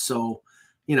cup. So,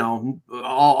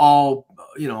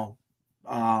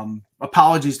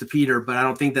 apologies to Peter, but I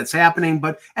don't think that's happening,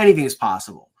 but anything is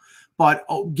possible. But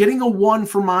getting a 1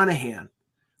 for Monahan,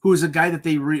 who is a guy that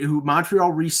who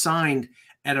Montreal re-signed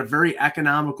at a very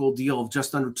economical deal of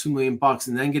just under $2 million,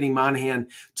 and then getting Monahan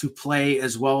to play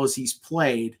as well as he's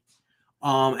played,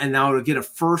 and now to get a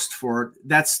first for it,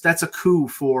 that's a coup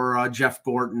for Jeff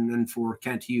Gorton and for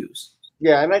Kent Hughes.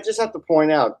 Yeah, and I just have to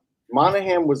point out,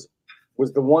 Monahan was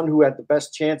the one who had the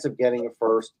best chance of getting a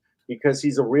first because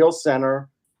he's a real center.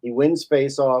 He wins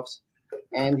faceoffs,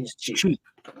 and he's cheap.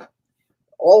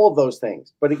 All of those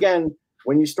things. But again,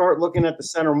 when you start looking at the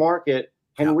center market,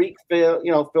 Henrique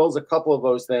fills a couple of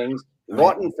those things.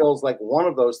 Lawton fills like one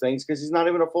of those things because he's not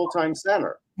even a full-time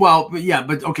center. Well,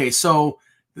 but okay, so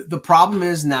the problem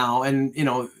is now, and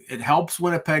it helps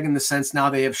Winnipeg in the sense now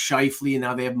they have Scheifele and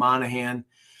now they have Monahan.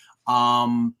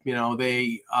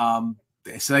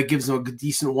 So that gives him a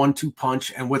decent 1-2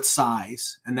 punch and with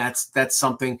size, and that's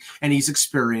something. And he's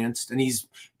experienced, and he's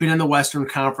been in the Western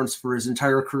Conference for his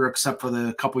entire career, except for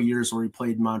the couple years where he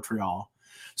played in Montreal.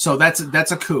 So that's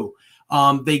a coup.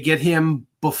 They get him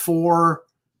before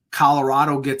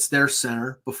Colorado gets their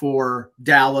center, before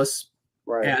Dallas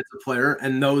adds a player,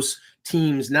 and those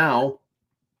teams now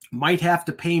might have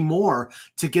to pay more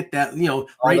to get that. They're not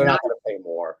going to pay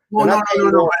more. Well, no,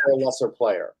 for a lesser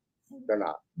player. They're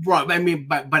not. Right. I mean,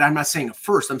 but I'm not saying a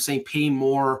first. I'm saying pay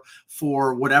more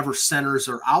for whatever centers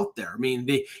are out there. I mean,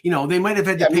 they might have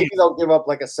had to pay. Maybe they'll give up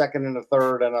like a second and a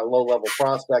third and a low-level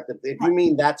prospect. If you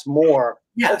mean that's more,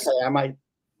 yes. Okay, I might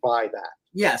buy that.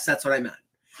 Yes, that's what I meant.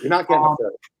 You're not getting a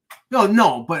third.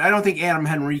 No, but I don't think Adam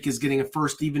Henrique is getting a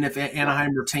first, even if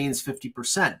Anaheim retains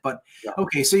 50%. But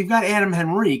okay, so you've got Adam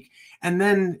Henrique, and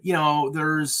then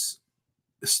there's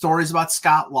stories about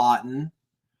Scott Lawton,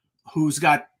 who's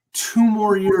got 2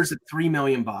 more years at $3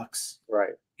 million.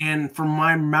 Right. And from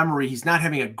my memory, he's not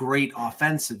having a great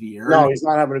offensive year. No, he's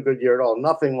not having a good year at all.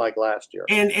 Nothing like last year.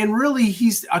 And really,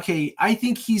 he's okay. I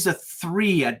think he's a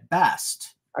 3 at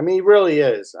best. I mean, he really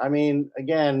is. I mean,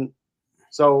 again,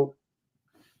 so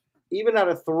even at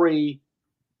a 3,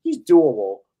 he's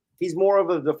doable. He's more of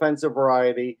a defensive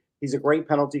variety. He's a great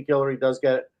penalty killer. He does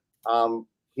get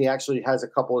he actually has a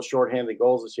couple of shorthanded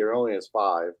goals this year. He only has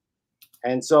 5.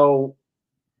 And so,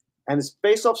 and his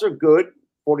faceoffs are good,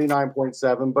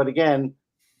 49.7. But again,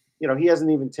 he hasn't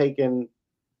even taken,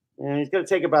 he's going to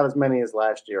take about as many as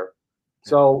last year.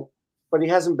 So, but he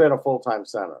hasn't been a full-time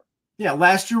center. Yeah,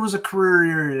 last year was a career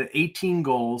year at 18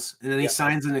 goals, and then he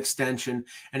signs an extension,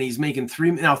 and he's making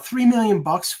 $3 million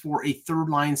for a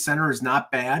third-line center is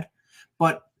not bad,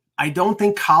 but I don't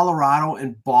think Colorado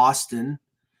and Boston,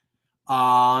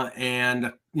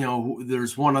 and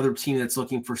there's one other team that's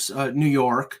looking for New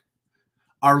York,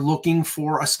 are looking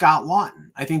for a Scott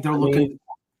Lawton. I think they're looking.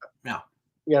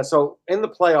 Yeah. So in the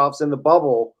playoffs, in the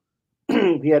bubble,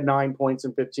 he had 9 points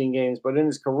in 15 games, but in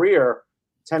his career,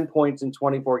 10 points in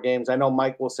 24 games. I know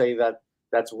Mike will say that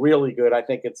that's really good. I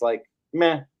think it's like,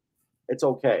 meh, it's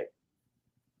okay.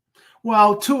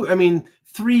 Well, 3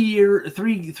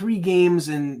 games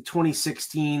in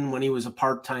 2016 when he was a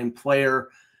part-time player,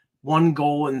 1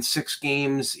 goal in 6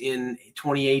 games in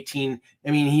 2018.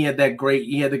 I mean, he had the great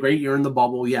year in the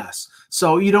bubble. Yes.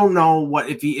 So you don't know what,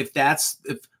 if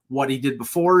what he did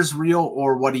before is real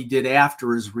or what he did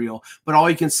after is real. But all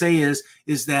you can say is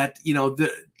that,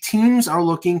 the teams are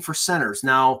looking for centers.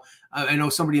 Now, I know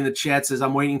somebody in the chat says,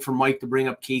 I'm waiting for Mike to bring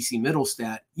up Casey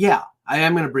Middlestat. Yeah, I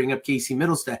am going to bring up Casey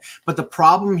Middlestat. But the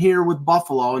problem here with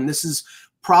Buffalo, and this is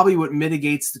probably what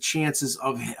mitigates the chances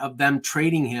of them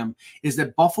trading him, is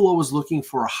that Buffalo is looking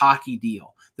for a hockey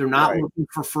deal. They're not looking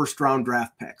for first-round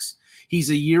draft picks. He's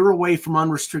a year away from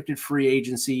unrestricted free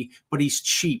agency, but he's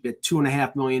cheap at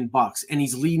 $2.5 million, and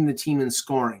he's leading the team in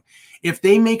scoring. If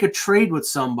they make a trade with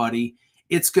somebody,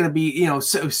 it's going to be,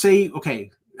 say,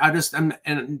 okay,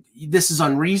 and this is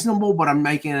unreasonable, but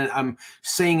I'm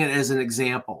saying it as an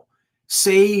example.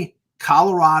 Say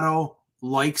Colorado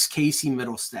likes Casey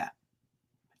Middlestat,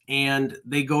 and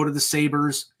they go to the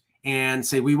Sabres and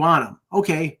say, we want him.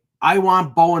 Okay, I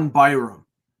want Bowen Byram.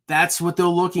 That's what they're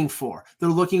looking for. They're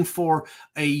looking for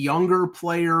a younger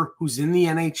player who's in the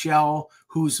NHL,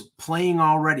 who's playing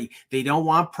already. They don't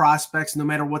want prospects, no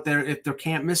matter what if they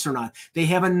can't miss or not. They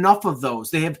have enough of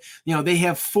those. They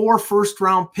have 4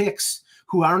 first-round picks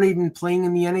who aren't even playing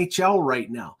in the NHL right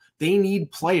now. They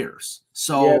need players.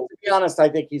 So, to be honest, I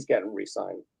think he's getting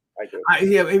re-signed. I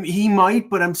do. He might,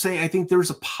 but I'm saying I think there's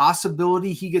a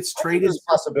possibility he gets traded. There's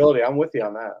a possibility. I'm with you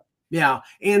on that. Yeah,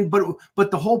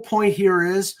 but the whole point here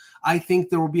is I think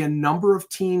there will be a number of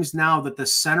teams now that the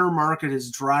center market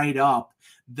has dried up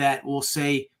that will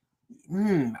say,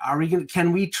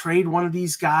 can we trade one of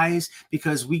these guys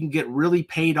because we can get really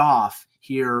paid off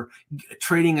here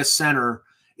trading a center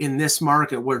in this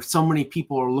market where so many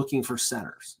people are looking for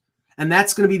centers. And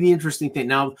that's going to be the interesting thing.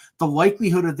 Now, the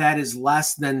likelihood of that is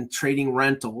less than trading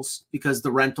rentals, because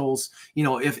the rentals,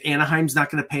 if Anaheim's not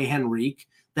going to pay Henrique,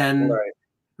 then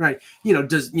right.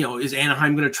 Is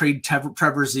Anaheim going to trade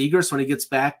Trevor Zegras when he gets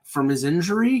back from his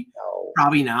injury? No.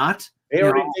 Probably not. They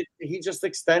already did. He just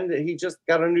extended. He just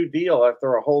got a new deal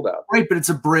after a holdout. Right, but it's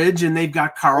a bridge, and they've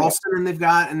got Carlson, and they've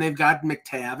got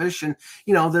McTavish, and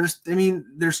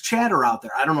there's chatter out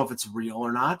there. I don't know if it's real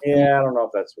or not. Yeah, I don't know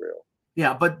if that's real.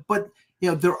 Yeah, but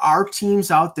there are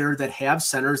teams out there that have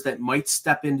centers that might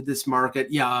step into this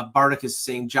market. Yeah, Bartek is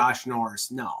saying Josh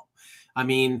Norris. No,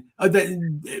 he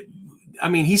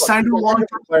signed to a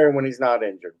long-term player when he's not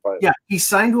injured. But yeah, he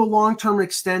signed to a long-term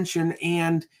extension,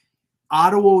 and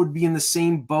Ottawa would be in the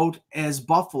same boat as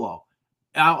Buffalo.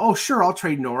 Sure, I'll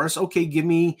trade Norris. Okay, give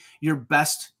me your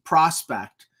best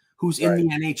prospect who's in the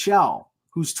NHL,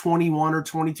 who's 21 or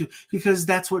 22, because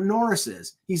that's what Norris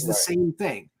is. He's the same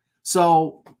thing.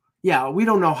 So, yeah, we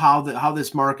don't know how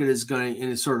this market is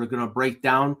sort of going to break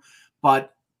down,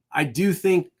 but I do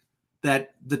think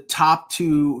that the top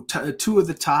two of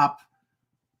the top,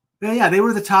 they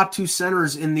were the top two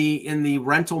centers in the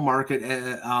rental market.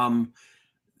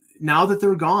 Now that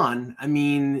they're gone,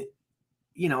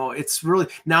 it's really,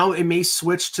 now it may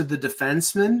switch to the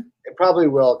defenseman. It probably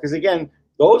will, because again,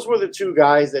 those were the two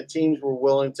guys that teams were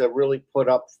willing to really put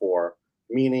up for,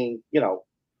 meaning,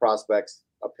 prospects,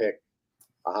 a pick,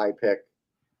 a high pick.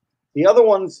 The other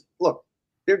ones, look,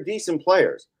 they're decent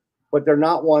players, but they're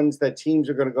not ones that teams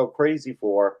are going to go crazy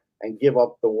for and give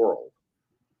up the world.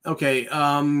 Okay.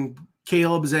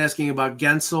 Caleb is asking about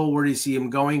Gensel. Where do you see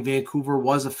him going? Vancouver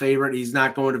was a favorite. He's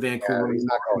not going to Vancouver. Yeah, he's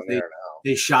not going there now.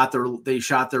 They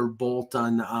shot their bolt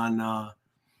on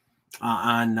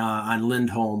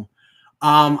Lindholm.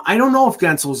 I don't know if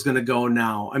Gensel's going to go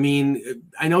now. I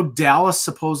know Dallas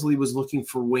supposedly was looking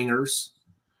for wingers.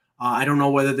 I don't know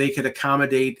whether they could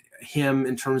accommodate him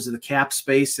in terms of the cap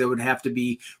space. There would have to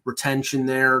be retention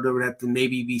there. There would have to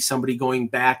maybe be somebody going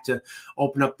back to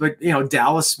open up. But,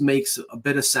 Dallas makes a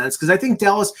bit of sense, because I think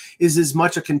Dallas is as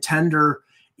much a contender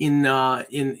in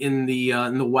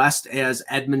the West as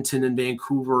Edmonton and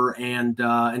Vancouver and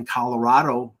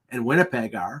Colorado and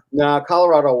Winnipeg are. No,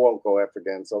 Colorado won't go after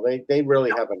Gensel. They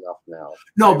really have enough now.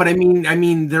 No, but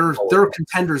they're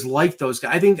contenders like those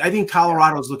guys. I think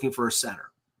Colorado's looking for a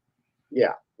center.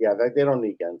 Yeah, they don't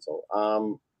need Gensel.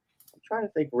 I'm trying to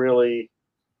think really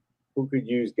who could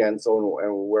use Gensel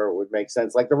and where it would make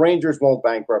sense. Like the Rangers won't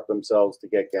bankrupt themselves to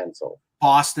get Gensel.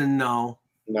 Boston, no.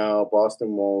 No,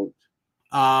 Boston won't.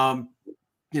 Toronto,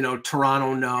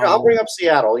 no. Yeah, I'll bring up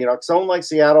Seattle. Someone like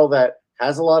Seattle that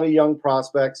has a lot of young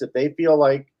prospects. If they feel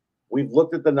like we've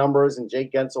looked at the numbers and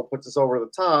Jake Gensel puts us over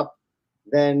the top,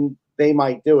 then they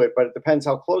might do it. But it depends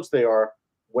how close they are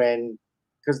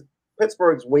because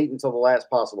Pittsburgh's waiting until the last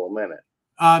possible minute.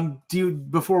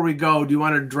 Before we go, do you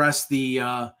want to address the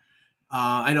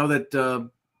I know that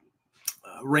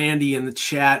Randy in the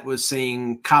chat was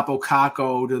saying Capo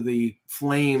Caco to the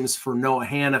Flames for Noah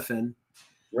Hannafin.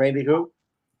 Randy who?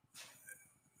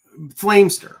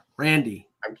 Flamester. Randy.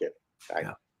 I'm kidding.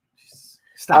 Yeah.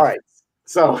 Stop. All right.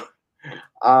 So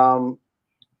for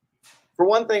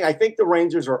one thing, I think the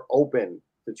Rangers are open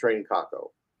to trading Caco.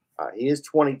 He is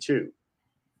 22.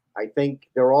 I think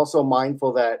they're also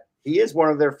mindful that he is one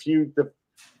of their few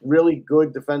really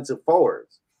good defensive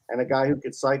forwards and a guy who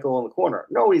could cycle in the corner.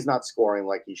 No, he's not scoring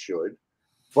like he should,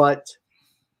 but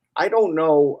I don't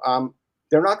know.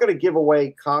 They're not going to give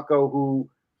away Caco, who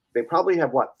they probably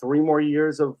have, 3 more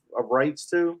years of rights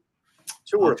to?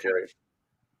 2 or 3.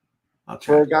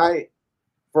 For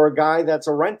a guy that's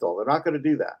a rental. They're not going to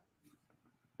do that.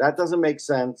 That doesn't make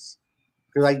sense,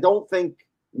 because I don't think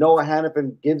Noah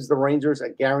Hannafin gives the Rangers a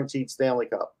guaranteed Stanley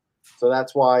Cup. So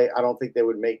that's why I don't think they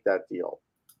would make that deal.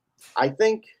 I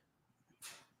think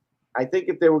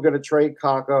if they were going to trade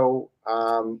Caco,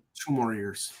 2 more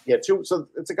years. Yeah, 2. So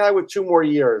it's a guy with 2 more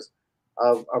years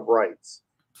of rights.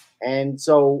 And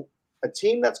so a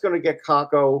team that's going to get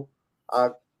Caco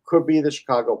could be the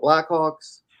Chicago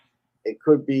Blackhawks. It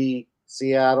could be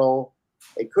Seattle.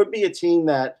 It could be a team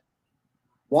that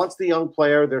wants the young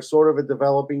player. They're sort of a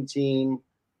developing team,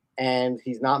 and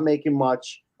he's not making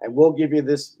much, and we'll give you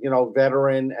this,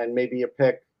 veteran and maybe a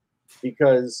pick,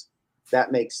 because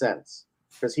that makes sense,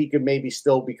 because he could maybe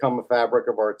still become a fabric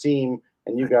of our team,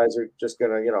 and you guys are just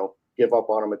going to, give up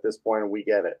on him at this point, and we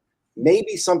get it.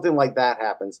 Maybe something like that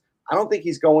happens. I don't think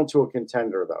he's going to a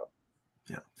contender, though.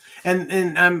 Yeah,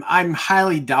 and I'm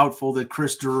highly doubtful that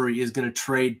Chris Drury is going to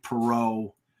trade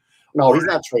Perreault. No, he's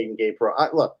not trading Gabe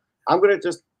Perreault. Look,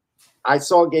 I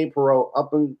saw Gabe Perreault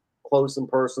up and close and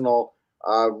personal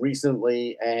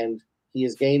recently, and he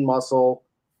has gained muscle.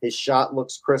 His shot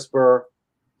looks crisper.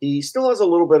 He still has a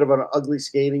little bit of an ugly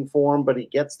skating form, but he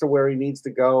gets to where he needs to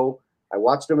go. I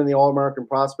watched him in the All-American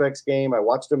Prospects game. I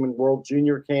watched him in World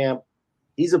Junior Camp.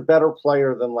 He's a better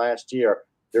player than last year.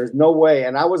 There's no way.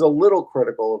 And I was a little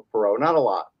critical of Perreault, not a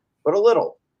lot, but a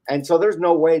little. And so there's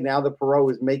no way now that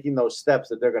Perreault is making those steps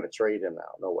that they're going to trade him now.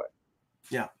 No way.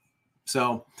 Yeah.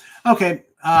 So, okay.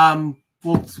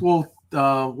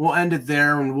 We'll end it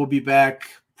there, and we'll be back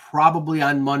probably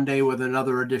on Monday with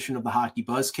another edition of the Hockey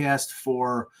Buzzcast.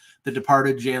 For the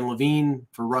departed Jan Levine,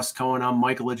 for Russ Cohen, I'm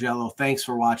Michael Agello. Thanks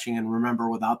for watching, and remember,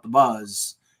 without the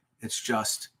buzz, it's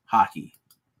just hockey.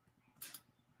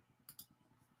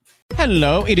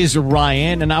 Hello, it is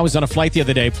Ryan, and I was on a flight the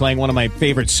other day playing one of my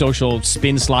favorite social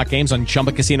spin slot games on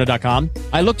ChumbaCasino.com.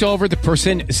 I looked over at the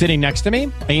person sitting next to me,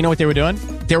 and you know what they were doing?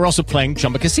 They were also playing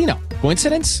Chumba Casino.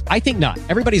 Coincidence? I think not.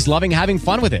 Everybody's loving having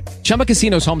fun with it. Chumba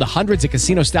Casino is home to hundreds of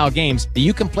casino-style games that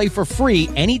you can play for free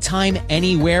anytime,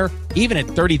 anywhere, even at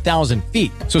 30,000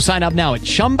 feet. So sign up now at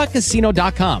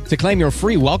ChumbaCasino.com to claim your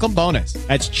free welcome bonus.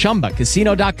 That's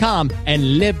ChumbaCasino.com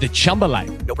and live the Chumba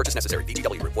life. No purchase necessary.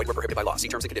 VGW Group. Void where prohibited by law. See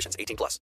terms and conditions. 18+.